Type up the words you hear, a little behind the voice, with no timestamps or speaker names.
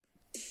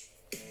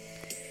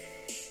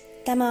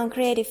Tämä on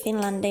Creative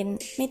Finlandin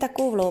Mitä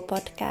kuuluu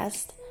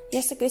podcast,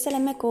 jossa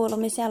kyselemme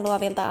kuulumisia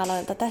luovilta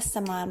aloilta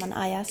tässä maailman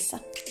ajassa.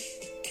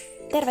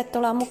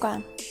 Tervetuloa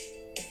mukaan!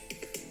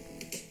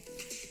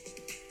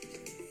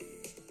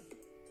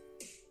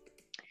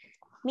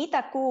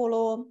 Mitä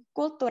kuuluu?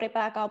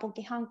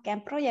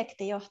 Kulttuuripääkaupunki-hankkeen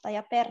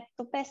projektijohtaja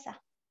Perttu Pesä.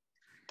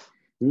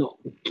 No,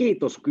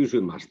 kiitos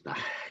kysymästä.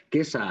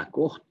 Kesää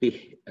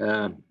kohti.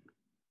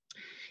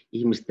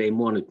 Ihmiset ei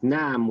mua nyt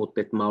näe,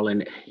 mutta mä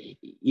olen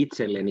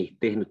itselleni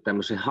tehnyt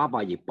tämmöisen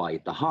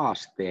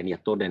Havaji-paita-haasteen ja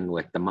todennut,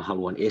 että mä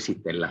haluan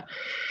esitellä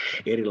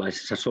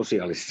erilaisissa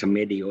sosiaalisissa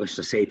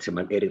medioissa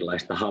 7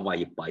 erilaista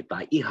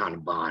Havaji-paitaa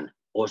ihan vaan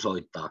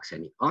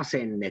osoittaakseni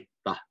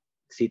asennetta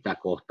sitä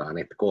kohtaan,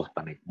 että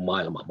kohta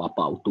maailma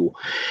vapautuu.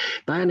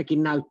 Tai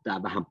ainakin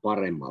näyttää vähän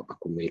paremmalta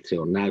kuin miltä se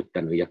on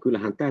näyttänyt. Ja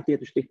kyllähän tämä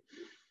tietysti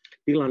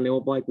tilanne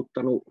on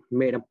vaikuttanut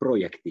meidän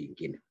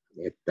projektiinkin,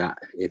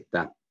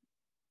 että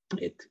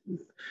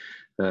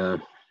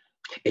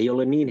ei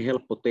ole niin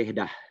helppo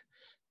tehdä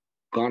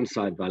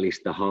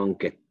kansainvälistä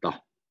hanketta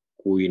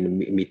kuin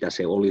mitä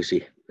se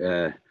olisi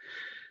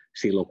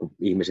silloin, kun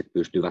ihmiset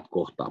pystyvät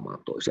kohtaamaan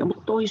toisiaan.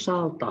 Mutta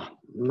toisaalta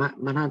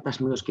mä näen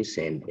tässä myöskin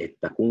sen,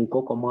 että kun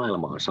koko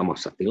maailma on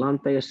samassa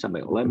tilanteessa,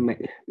 me olemme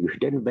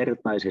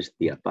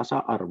yhdenvertaisesti ja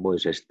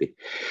tasa-arvoisesti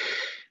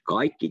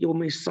kaikki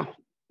jumissa,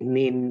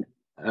 niin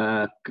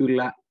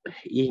kyllä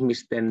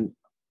ihmisten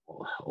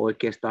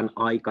oikeastaan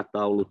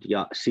aikataulut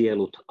ja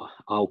sielut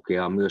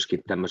aukeaa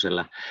myöskin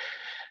tämmöisellä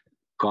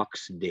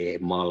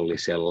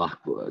 2D-mallisella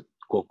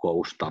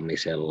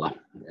kokoustamisella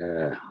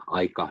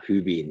aika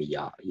hyvin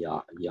ja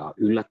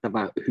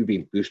yllättävän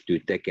hyvin pystyy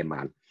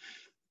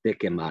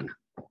tekemään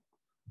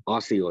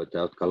asioita,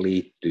 jotka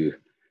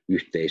liittyy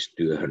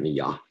yhteistyöhön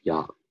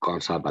ja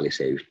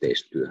kansainväliseen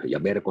yhteistyöhön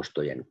ja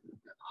verkostojen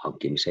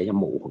hankkimiseen ja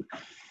muuhun.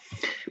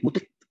 Mutta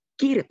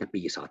kiirettä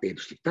piisaa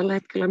tietysti tällä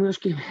hetkellä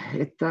myöskin,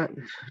 että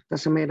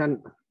tässä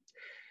meidän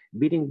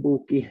Bidding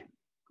Booki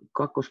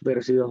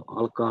kakkosversio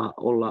alkaa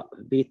olla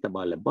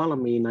viittavaille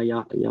valmiina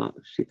ja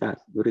sitä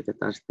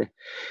yritetään sitten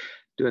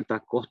työntää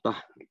kohta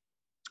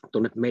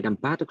tuonne meidän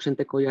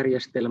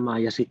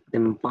päätöksentekojärjestelmään ja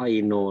sitten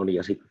painoon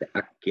ja sitten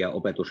äkkiä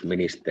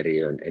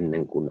opetusministeriöön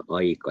ennen kuin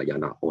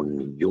aikajana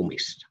on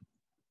jumissa.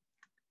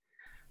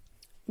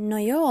 No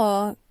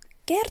joo.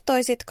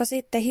 Kertoisitko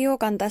sitten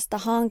hiukan tästä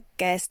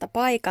hankkeesta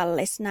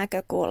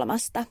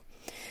paikallisnäkökulmasta?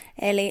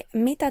 Eli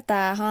mitä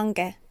tämä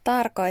hanke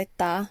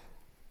tarkoittaa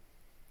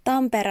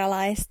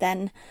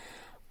tamperelaisten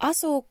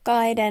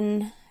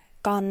asukkaiden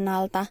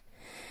kannalta?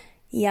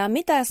 Ja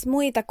mitäs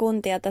muita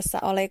kuntia tässä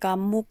olikaan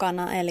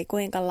mukana, eli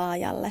kuinka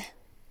laajalle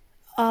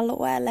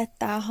alueelle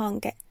tämä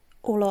hanke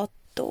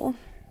ulottuu?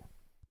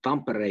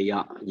 Tampere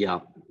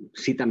ja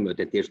sitä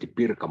myöten tietysti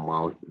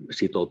Pirkanmaa on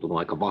sitoutunut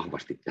aika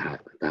vahvasti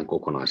tähän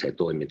kokonaiseen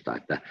toimintaan,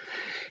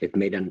 että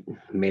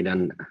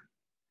meidän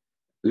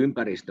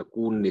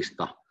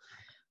ympäristökunnista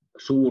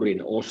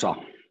suurin osa,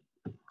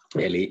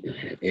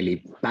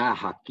 eli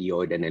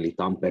päähakijoiden, eli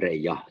Tampere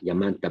ja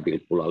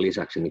Mänttä-Vilppulan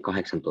lisäksi, niin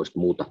 18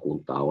 muuta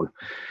kuntaa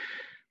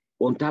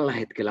on tällä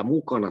hetkellä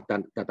mukana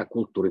tätä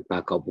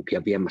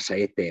kulttuuripääkaupunkia viemässä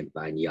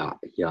eteenpäin,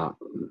 ja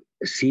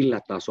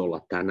sillä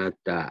tasolla tämä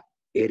näyttää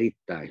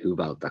erittäin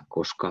hyvältä,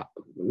 koska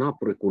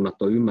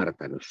naapurikunnat on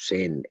ymmärtänyt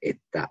sen,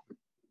 että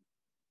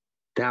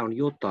tämä on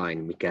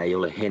jotain, mikä ei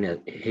ole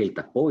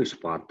heiltä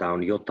pois, vaan tämä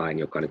on jotain,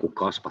 joka niin kuin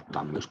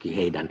kasvattaa myöskin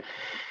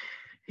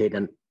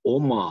heidän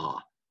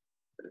omaa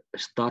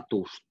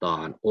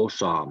statustaan,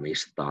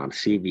 osaamistaan,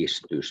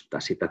 sivistystä,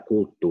 sitä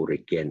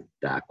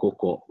kulttuurikenttää,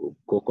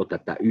 koko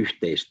tätä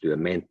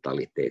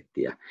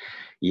yhteistyömentaliteettia.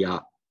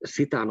 Ja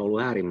sitä on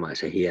ollut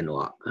äärimmäisen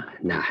hienoa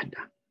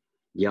nähdä.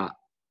 Ja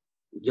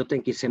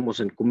jotenkin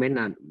semmoisen, kun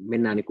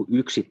mennään niin kuin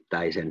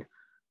yksittäisen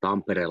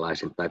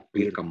tamperelaisen tai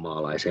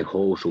pirkanmaalaisen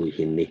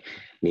housuihin,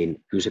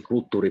 niin kyllä se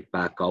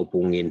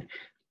kulttuuripääkaupungin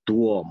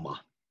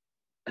tuoma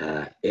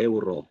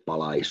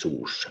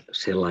eurooppalaisuus,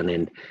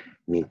 sellainen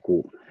niin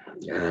kuin,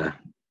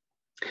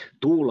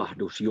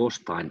 tuulahdus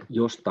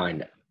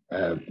jostain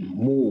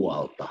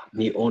muualta,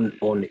 niin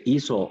on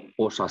iso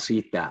osa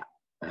sitä,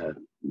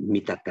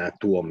 mitä tämä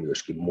tuo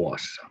myöskin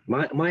muassa.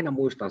 Mä aina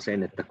muistan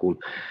sen, että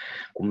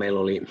kun meillä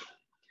oli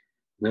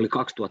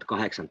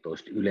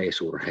 2018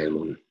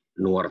 yleisurheilun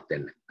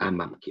nuorten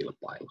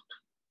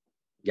MM-kilpailut.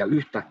 Ja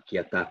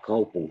yhtäkkiä tämä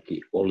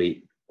kaupunki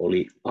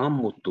oli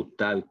ammuttu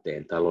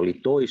täyteen. Täällä oli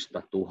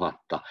 200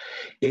 000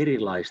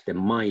 erilaisten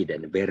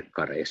maiden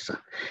verkkareissa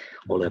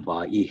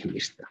olevaa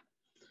ihmistä.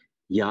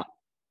 Ja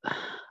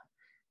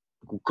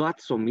kun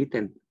katso,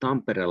 miten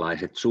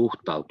tamperelaiset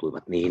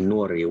suhtautuivat niihin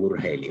nuoriin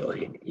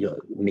urheilijoihin,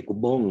 niin kuin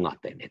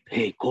bongaten, että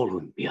hei,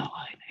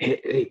 kolumbialainen,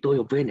 hei, toi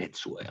on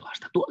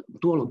Venezuelasta,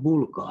 tuolla on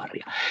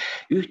Bulgaria.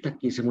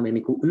 Yhtäkkiä semmoinen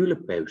niin kuin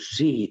ylpeys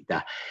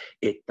siitä,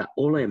 että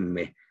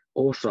olemme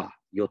osa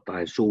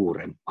jotain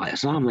suurempaa ja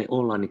saamme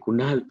olla niin kuin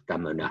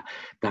näyttämönä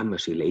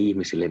tämmöisille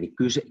ihmisille, niin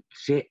kyllä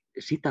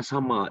sitä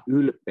samaa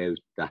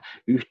ylpeyttä,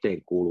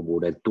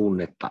 yhteenkuuluvuuden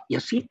tunnetta ja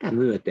sitä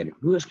myöten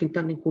myöskin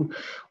tämän niin kuin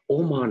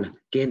oman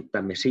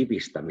kenttämme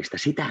sivistämistä,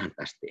 sitähän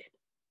tässä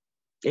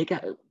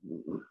tehdään.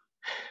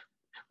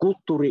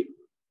 Kulttuuri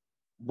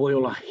voi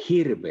olla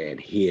hirveän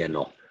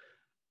hieno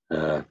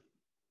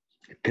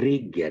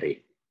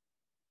triggeri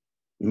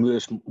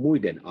myös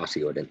muiden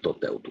asioiden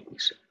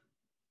toteutumiseen.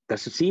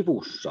 Tässä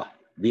sivussa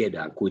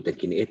viedään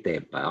kuitenkin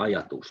eteenpäin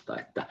ajatusta,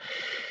 että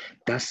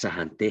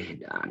tässähän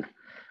tehdään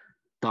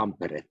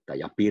Tamperetta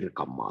ja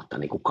Pirkanmaata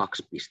niin kuin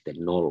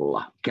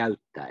 2.0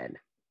 käyttäen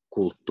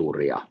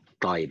kulttuuria,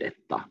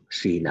 taidetta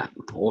siinä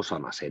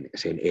osana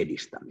sen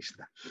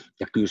edistämistä.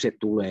 Ja kyllä se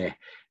tulee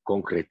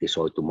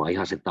konkretisoitumaan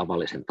ihan sen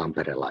tavallisen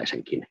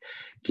tamperelaisenkin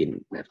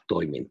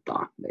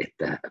toimintaan,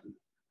 että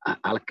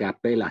älkää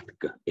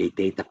pelätkö, ei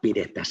teitä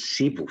pidetä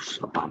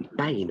sivussa, vaan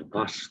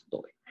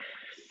päinvastoin.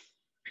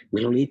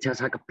 Meillä oli itse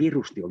asiassa aika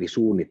pirusti oli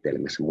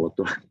suunnitelmissa, mulla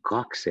tuli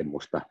 2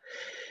 semmoista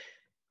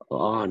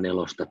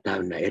A4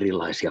 täynnä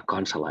erilaisia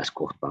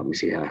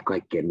kansalaiskohtaamisia ja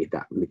kaikkea,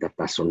 mitä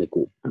tässä on niin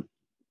kuin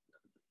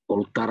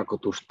ollut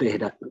tarkoitus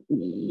tehdä,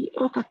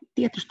 joka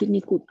tietysti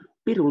niin kuin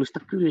pirullista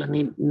kyllä,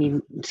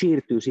 niin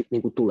siirtyy sitten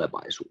niin kuin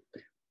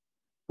tulevaisuuteen.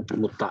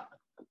 Mutta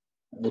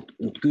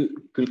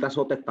kyllä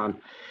tässä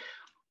otetaan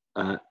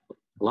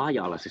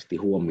laaja-alaisesti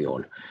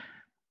huomioon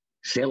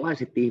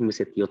sellaiset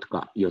ihmiset,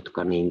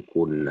 jotka niin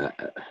kuin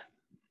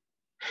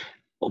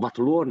ovat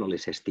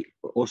luonnollisesti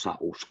osa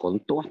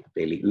uskontoa,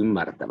 eli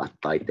ymmärtävät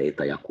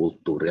taiteita ja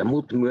kulttuuria,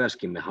 mutta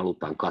myöskin me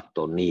halutaan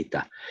katsoa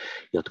niitä,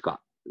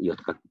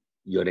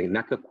 joiden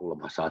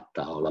näkökulma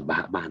saattaa olla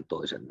vähän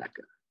toisen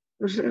näköinen.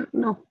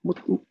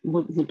 Mutta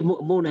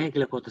mun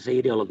henkilökohtaisen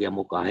ideologian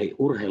mukaan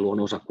urheilu on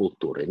osa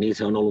kulttuuria, niin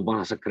se on ollut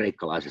vanhassa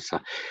kreikkalaisessa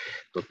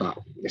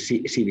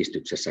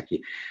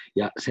sivistyksessäkin,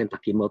 ja sen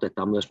takia me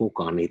otetaan myös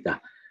mukaan niitä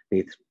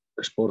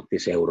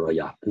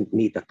sporttiseuroja,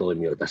 niitä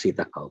toimijoita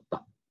sitä kautta,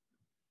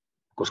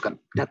 koska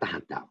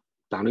tätähän tämä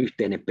on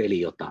yhteinen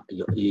peli,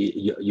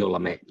 jolla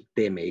me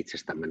teemme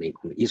itsestämme niin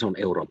kuin ison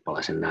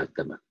eurooppalaisen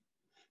näyttämön.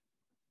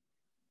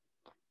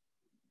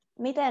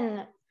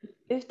 Miten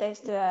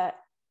yhteistyö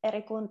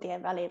eri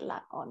kuntien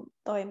välillä on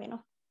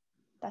toiminut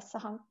tässä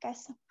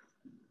hankkeessa?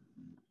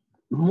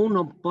 Mun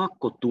on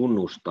pakko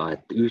tunnustaa,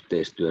 että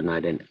yhteistyö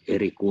näiden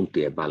eri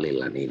kuntien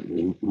välillä,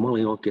 niin mä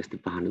olin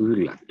oikeasti vähän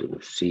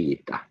yllättynyt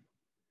siitä,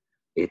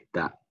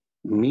 että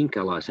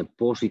minkälaisen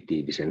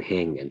positiivisen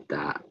hengen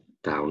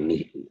tämä on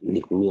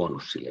niin kuin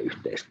luonut sille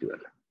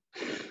yhteistyölle.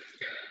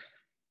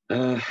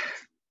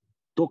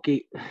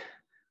 Toki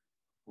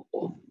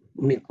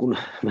niin kun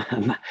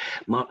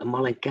mä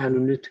olen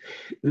käynyt nyt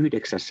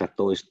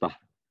 19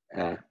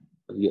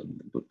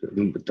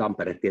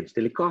 Tampere tietysti,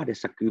 eli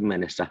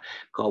 20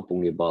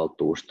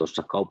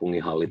 kaupunginvaltuustossa,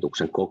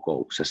 kaupunginhallituksen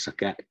kokouksessa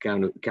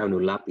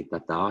käynyt läpi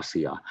tätä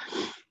asiaa.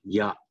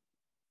 Ja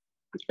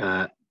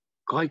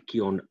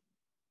kaikki on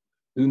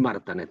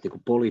ymmärtäneet niin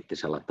kuin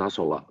poliittisella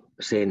tasolla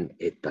sen,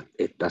 että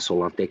tässä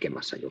ollaan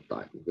tekemässä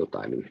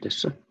jotain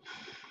yhdessä.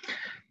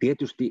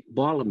 Tietysti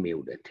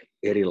valmiudet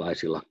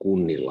erilaisilla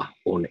kunnilla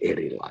on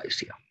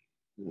erilaisia.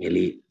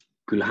 Eli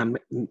kyllähän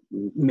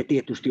me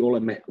tietysti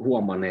olemme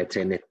huomanneet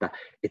sen, että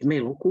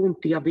meillä on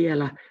kuntia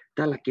vielä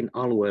tälläkin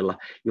alueella,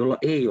 jolla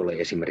ei ole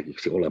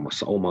esimerkiksi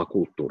olemassa omaa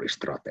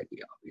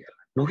kulttuuristrategiaa vielä.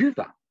 No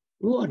hyvä,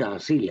 luodaan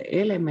sille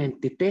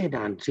elementti,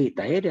 tehdään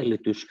siitä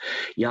edellytys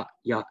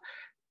ja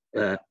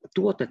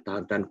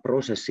tuotetaan tämän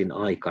prosessin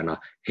aikana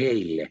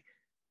heille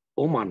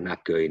oman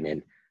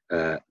näköinen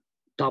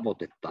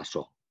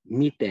tavoitetaso,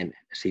 miten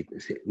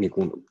niin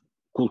kuin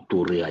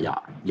kulttuuria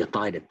ja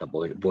taidetta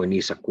voi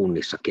niissä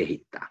kunnissa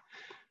kehittää.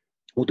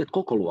 Mutta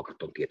koko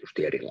luokat on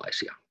tietysti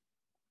erilaisia.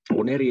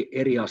 On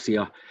eri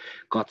asia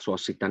katsoa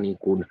sitä niin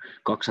kuin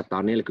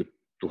 240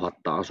 000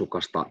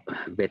 asukasta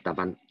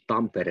vetävän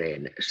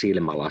Tampereen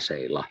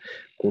silmälaseilla,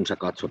 kun sä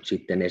katsot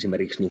sitten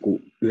esimerkiksi niin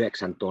kuin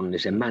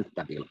 9-tonnisen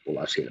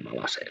Mänttä-Vilppulan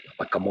silmälaseilla,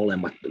 vaikka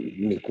molemmat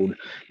niin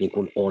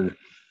kuin on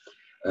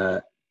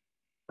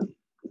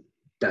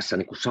tässä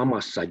niin kuin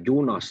samassa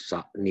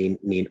junassa,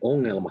 niin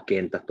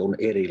ongelmakentät on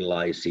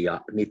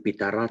erilaisia, niitä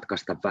pitää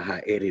ratkaista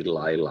vähän eri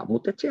lailla,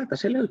 mutta sieltä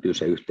se löytyy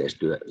se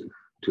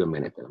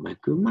yhteistyömenetelmä. Ja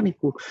kyllä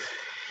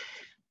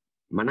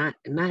mä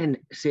näen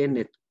sen,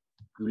 että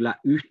kyllä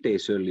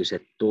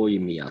yhteisölliset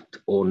toimijat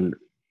on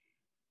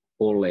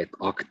olleet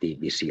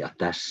aktiivisia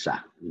tässä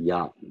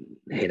ja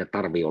heidän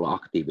tarvitsee olla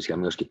aktiivisia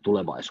myöskin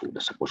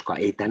tulevaisuudessa, koska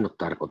ei tämän ole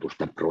tarkoitus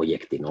tämän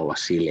projektin olla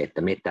sille,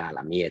 että me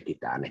täällä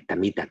mietitään, että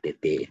mitä te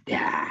teette.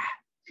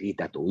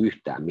 Siitä ei tule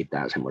yhtään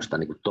mitään semmoista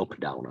niin kuin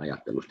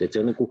top-down-ajattelusta. Että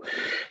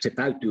se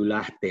täytyy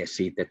lähteä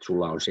siitä, että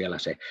sulla on siellä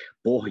se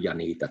pohja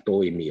niitä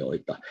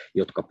toimijoita,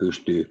 jotka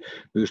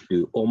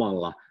pystyy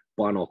omalla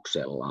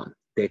panoksellaan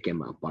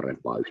tekemään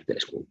parempaa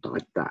yhteiskuntaa.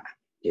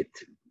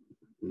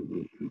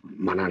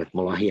 Mä näen, että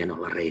me ollaan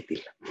hienolla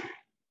reitillä.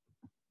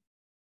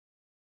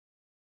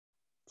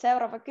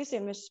 Seuraava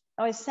kysymys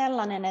olisi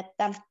sellainen,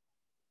 että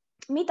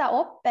mitä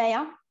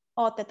oppeja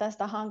olette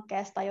tästä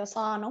hankkeesta jo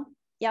saanut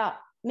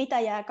ja mitä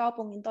jää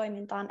kaupungin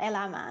toimintaan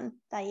elämään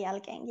tämän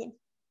jälkeenkin?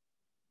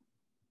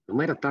 No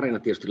meidän tarina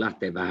tietysti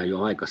lähtee vähän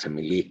jo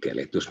aikaisemmin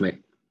liikkeelle. Että jos me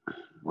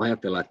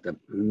ajatellaan, että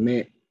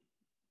me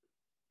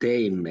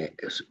teimme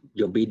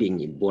jo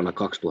biddingin vuonna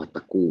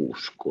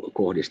 2006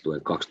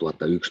 kohdistuen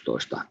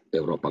 2011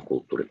 Euroopan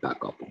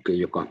kulttuuripääkaupunkiin,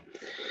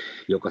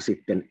 joka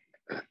sitten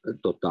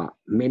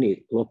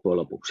meni loppujen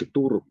lopuksi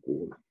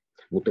Turkuun,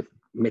 mutta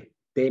me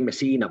teimme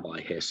siinä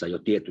vaiheessa jo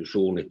tietyn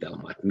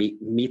suunnitelman, että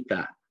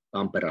mitä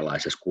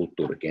tamperelaisessa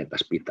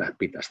kulttuurikentässä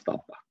pitäisi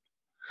tapahtua.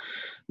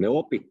 Me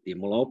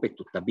ollaan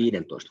opittu tämän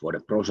 15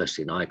 vuoden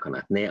prosessin aikana,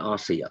 että ne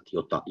asiat,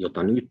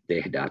 joita nyt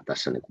tehdään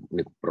tässä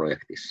niin kuin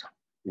projektissa,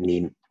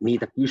 niin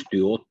niitä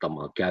pystyy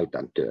ottamaan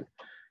käytäntöön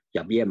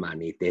ja viemään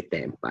niitä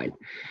eteenpäin.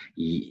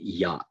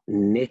 Ja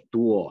ne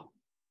tuo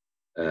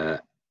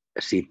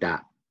sitä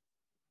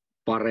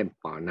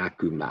parempaa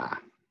näkymää,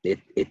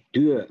 että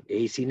työ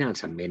ei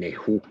sinänsä mene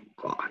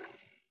hukkaan.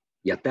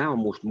 Ja tämä on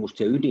minusta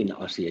se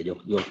ydinasia,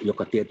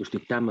 joka tietysti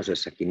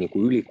tämmöisessäkin niin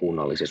kuin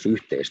ylikunnallisessa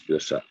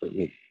yhteistyössä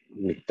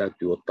niin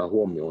täytyy ottaa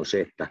huomioon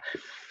se, että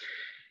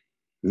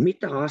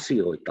mitä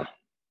asioita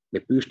me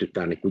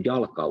pystytään niin kuin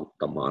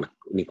jalkauttamaan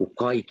niin kuin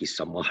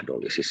kaikissa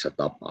mahdollisissa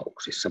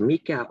tapauksissa.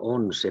 Mikä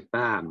on se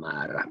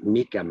päämäärä,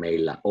 mikä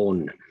meillä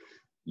on,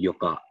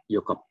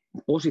 joka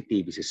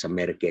positiivisissa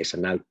merkeissä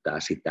näyttää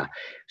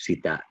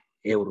sitä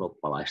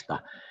eurooppalaista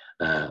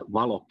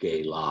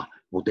valokeilaa,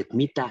 mutta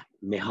mitä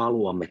me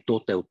haluamme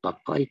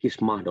toteuttaa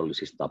kaikissa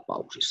mahdollisissa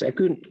tapauksissa. Ja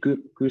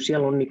kyllä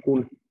siellä on, niin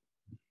kuin,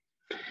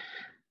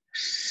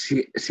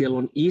 siellä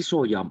on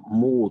isoja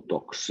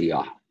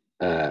muutoksia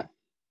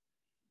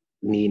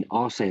niin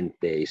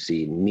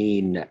asenteisiin,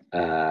 niin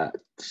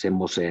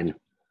semmoiseen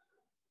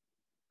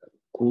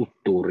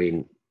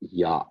kulttuurin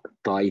ja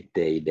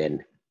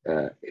taiteiden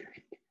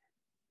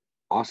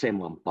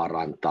aseman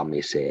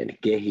parantamiseen,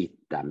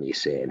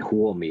 kehittämiseen,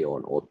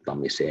 huomioon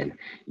ottamiseen,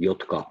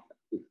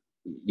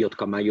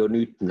 jotka mä jo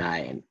nyt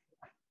näen,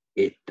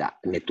 että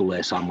ne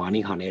tulee saamaan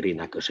ihan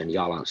erinäköisen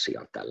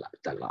jalansijan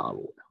tällä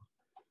alueella.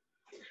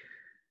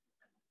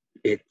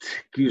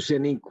 Kyllä se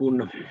niin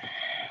kuin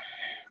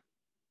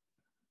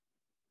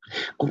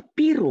on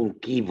pirun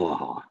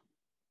kivaa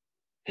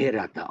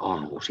herätä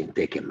aamuisin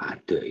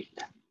tekemään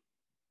töitä,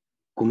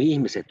 kun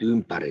ihmiset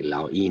ympärillä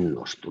on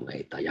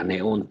innostuneita ja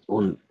ne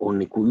on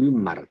niin kuin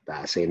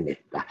ymmärtää sen,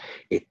 että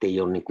ei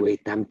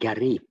tämä mikään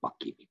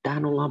riippakivi.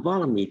 Tähän ollaan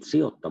valmiit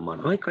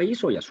sijoittamaan aika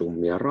isoja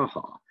summia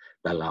rahaa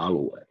tällä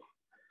alueella.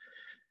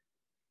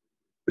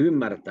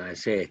 Ymmärtäen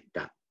se,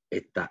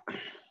 että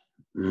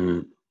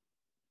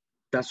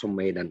tässä on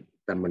meidän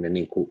tämmöinen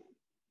niin kuin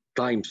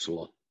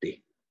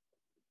timeslotti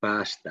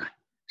päästä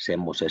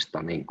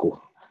semmoisesta niin kuin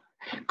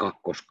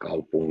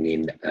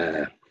kakkoskaupungin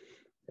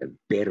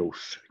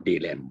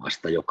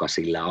perusdilemmasta, joka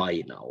sillä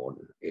aina on,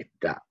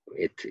 että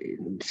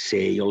se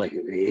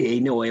ei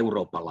ne ole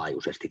Euroopan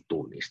laajuisesti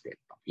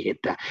tunnistettavia.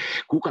 Että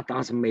kuka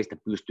tahansa meistä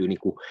pystyy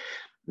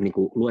niin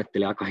kuin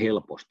luettelee aika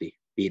helposti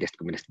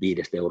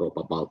 55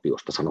 Euroopan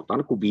valtiosta,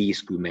 sanotaan kun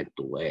 50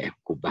 tulee,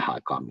 kun vähän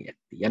aikaa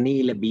miettii. Ja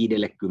niille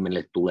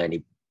 50 tulee,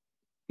 niin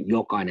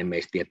jokainen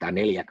meistä tietää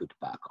 40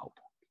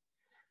 pääkaupunkia.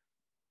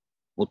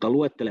 Mutta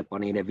luettelepa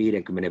niiden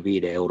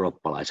 55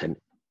 eurooppalaisen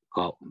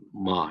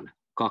maan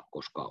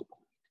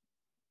kakkoskaupungit,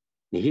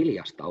 niin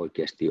hiljasta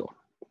oikeasti on.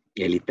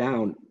 Eli tämä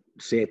on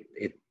se,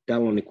 että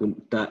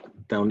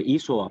tämä on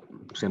isoa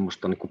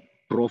semmoista niin kuin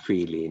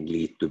profiiliin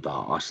liittyvää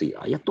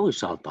asiaa. Ja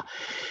toisaalta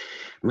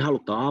me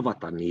halutaan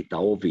avata niitä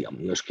ovia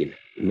myöskin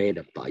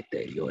meidän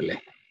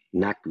taiteilijoille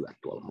näkyä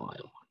tuolla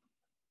maailmalla.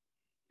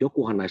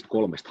 Jokuhan näistä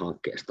 3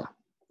 hankkeesta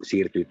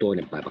siirtyy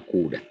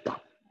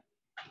 2.6.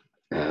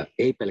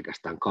 Ei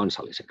pelkästään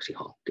kansalliseksi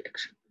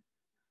hankkeeksi,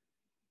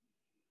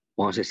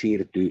 vaan se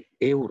siirtyy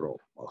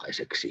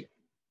eurooppalaiseksi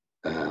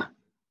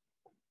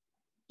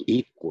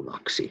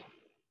ikkunaksi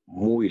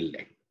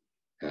muille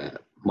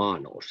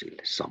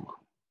maanosille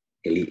sama.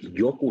 Eli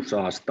joku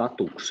saa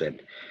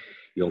statuksen,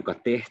 jonka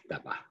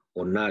tehtävä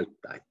on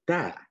näyttää, että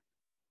tämä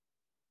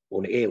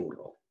on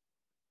Eurooppa.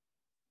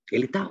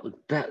 Eli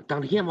tämä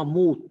on hieman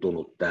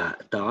muuttunut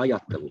tämä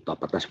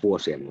ajattelutapa tässä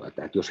vuosien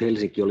myötä. Että jos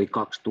Helsinki oli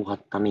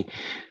 2000, niin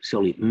se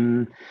oli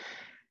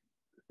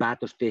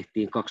päätös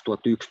tehtiin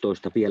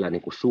 2011 vielä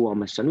niin kuin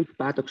Suomessa. Nyt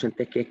päätöksen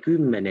tekee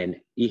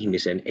 10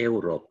 ihmisen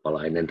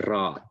eurooppalainen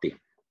raati,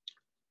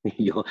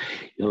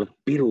 jolle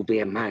piru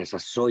vie, mä en saa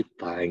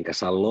soittaa enkä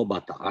saa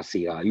lobata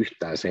asiaa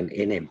yhtään sen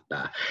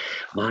enempää,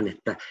 vaan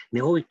että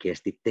ne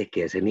oikeasti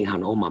tekee sen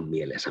ihan oman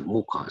mielensä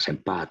mukaan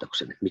sen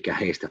päätöksen, että mikä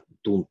heistä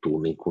tuntuu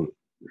niin kuin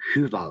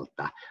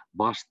hyvältä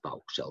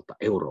vastaukselta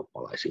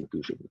eurooppalaisiin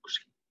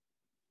kysymyksiin.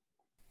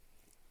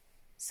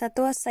 Sä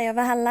tuossa jo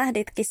vähän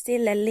lähditkin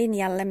sille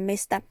linjalle,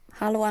 mistä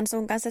haluan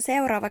sun kanssa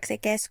seuraavaksi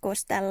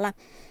keskustella.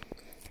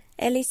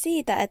 Eli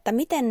siitä, että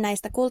miten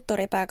näistä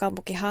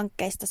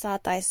kulttuuripääkaupunkihankkeista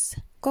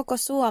saataisiin koko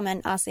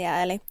Suomen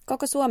asia, eli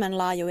koko Suomen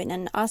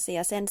laajuinen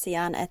asia sen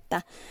sijaan,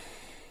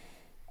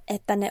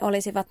 että ne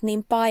olisivat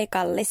niin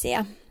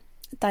paikallisia.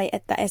 Tai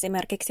että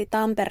esimerkiksi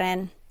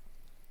Tampereen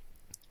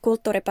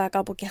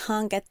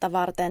kulttuuripääkaupunkihanketta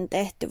varten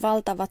tehty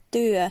valtava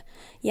työ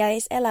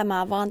jäisi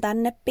elämään vaan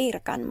tänne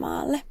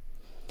Pirkanmaalle.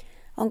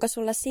 Onko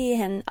sulla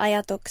siihen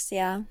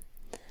ajatuksia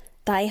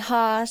tai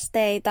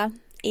haasteita,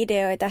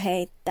 ideoita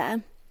heittää?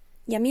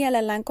 ja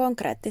mielellään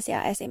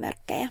konkreettisia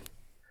esimerkkejä.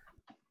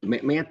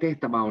 Meidän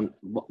tehtävä on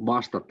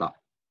vastata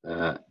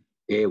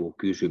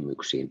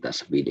EU-kysymyksiin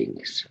tässä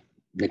Widingissä.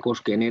 Ne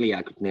koskee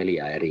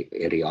 44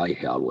 eri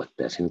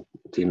aihealuetta ja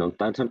siinä on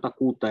sanotaan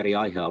 6 eri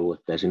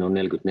aihealuetta ja siinä on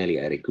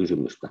 44 eri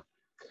kysymystä.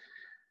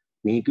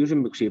 Niihin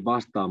kysymyksiin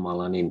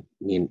vastaamalla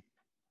niin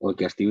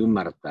oikeasti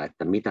ymmärtää,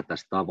 että mitä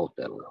tässä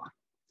tavoitellaan.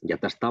 Ja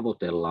tässä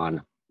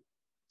tavoitellaan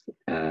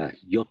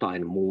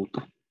jotain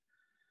muuta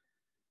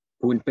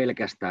kuin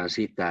pelkästään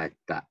sitä,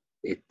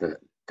 että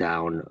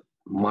tämä on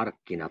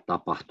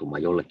markkinatapahtuma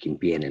jollekin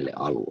pienelle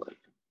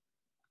alueelle.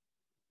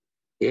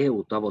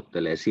 EU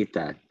tavoittelee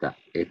sitä,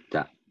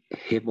 että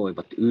he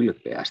voivat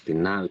ylpeästi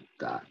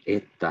näyttää,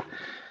 että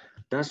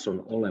tässä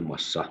on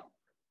olemassa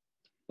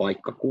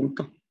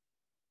paikkakunta,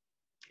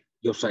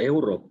 jossa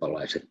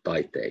eurooppalaiset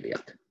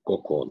taiteilijat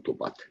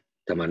kokoontuvat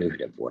tämän 1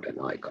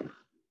 vuoden aikana,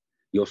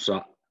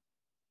 jossa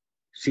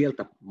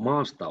sieltä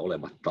maasta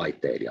olevat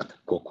taiteilijat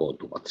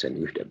kokoontuvat sen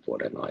 1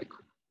 vuoden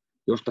aikana,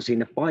 josta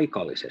siinä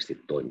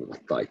paikallisesti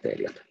toimivat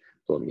taiteilijat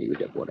toimii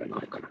 1 vuoden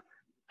aikana.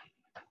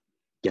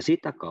 Ja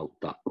sitä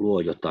kautta luo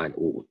jotain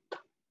uutta.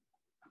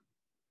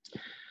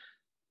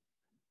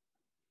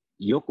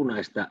 Joku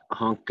näistä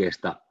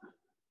hankkeista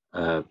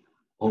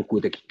on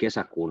kuitenkin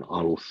kesäkuun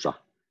alussa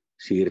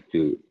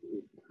siirtyy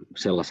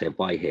sellaiseen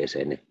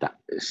vaiheeseen, että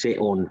se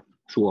on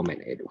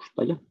Suomen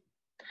edustaja.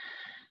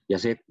 Ja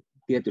se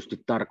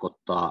tietysti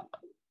tarkoittaa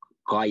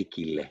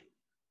kaikille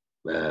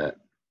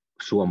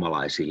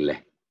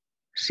suomalaisille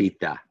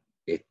sitä,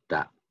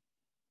 että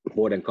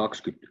vuoden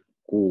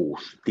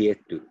 2026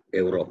 tietty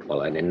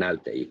eurooppalainen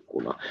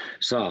näyteikkuna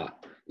saa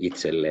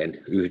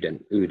itselleen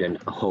yhden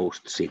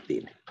host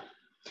cityn.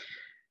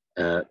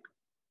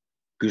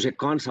 Kyllä se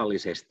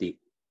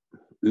kansallisesti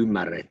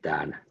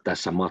ymmärretään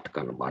tässä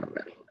matkan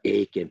varrella,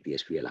 ei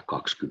kenties vielä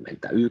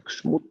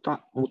 2021, mutta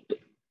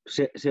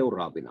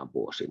seuraavina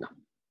vuosina.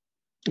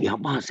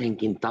 Ihan vaan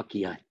senkin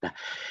takia,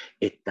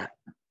 että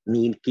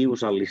niin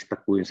kiusallista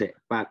kuin se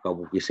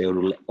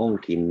pääkaupunkiseudulle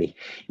onkin, niin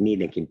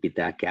niidenkin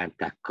pitää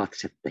kääntää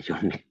katsetta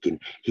jonnekin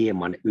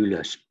hieman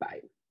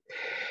ylöspäin,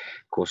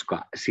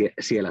 koska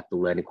siellä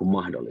tulee niin kuin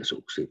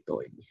mahdollisuuksia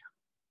toimia.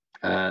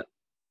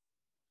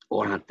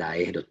 Onhan tämä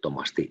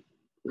ehdottomasti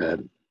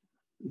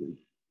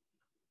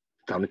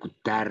tämä on niin kuin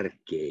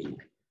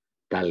tärkein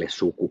tälle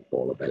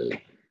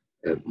sukupolvelle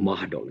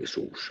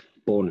mahdollisuus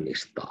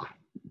ponnistaa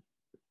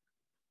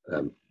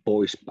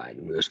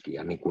poispäin myöskin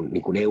ja niin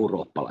kuin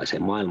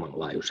eurooppalaiseen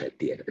maailmanlaajuiseen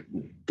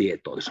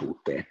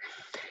tietoisuuteen,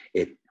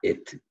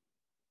 että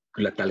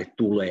kyllä tälle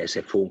tulee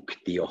se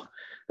funktio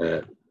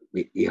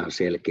ihan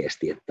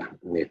selkeästi,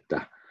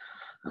 että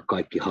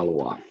kaikki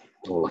haluaa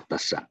olla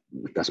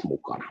tässä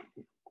mukana.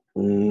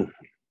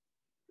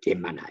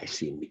 En mä näe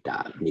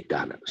siinä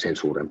mitään sen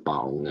suurempaa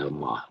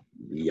ongelmaa.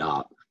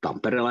 Ja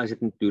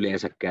tamperelaiset nyt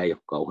yleensäkään ei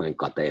ole kauhean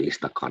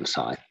kateellista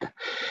kansaa,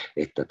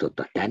 että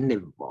tänne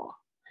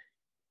vaan.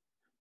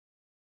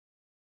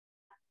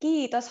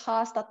 Kiitos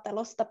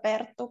haastattelusta,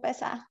 Perttu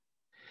Pesä.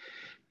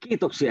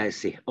 Kiitoksia,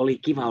 Essi. Oli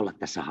kiva olla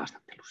tässä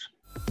haastattelussa.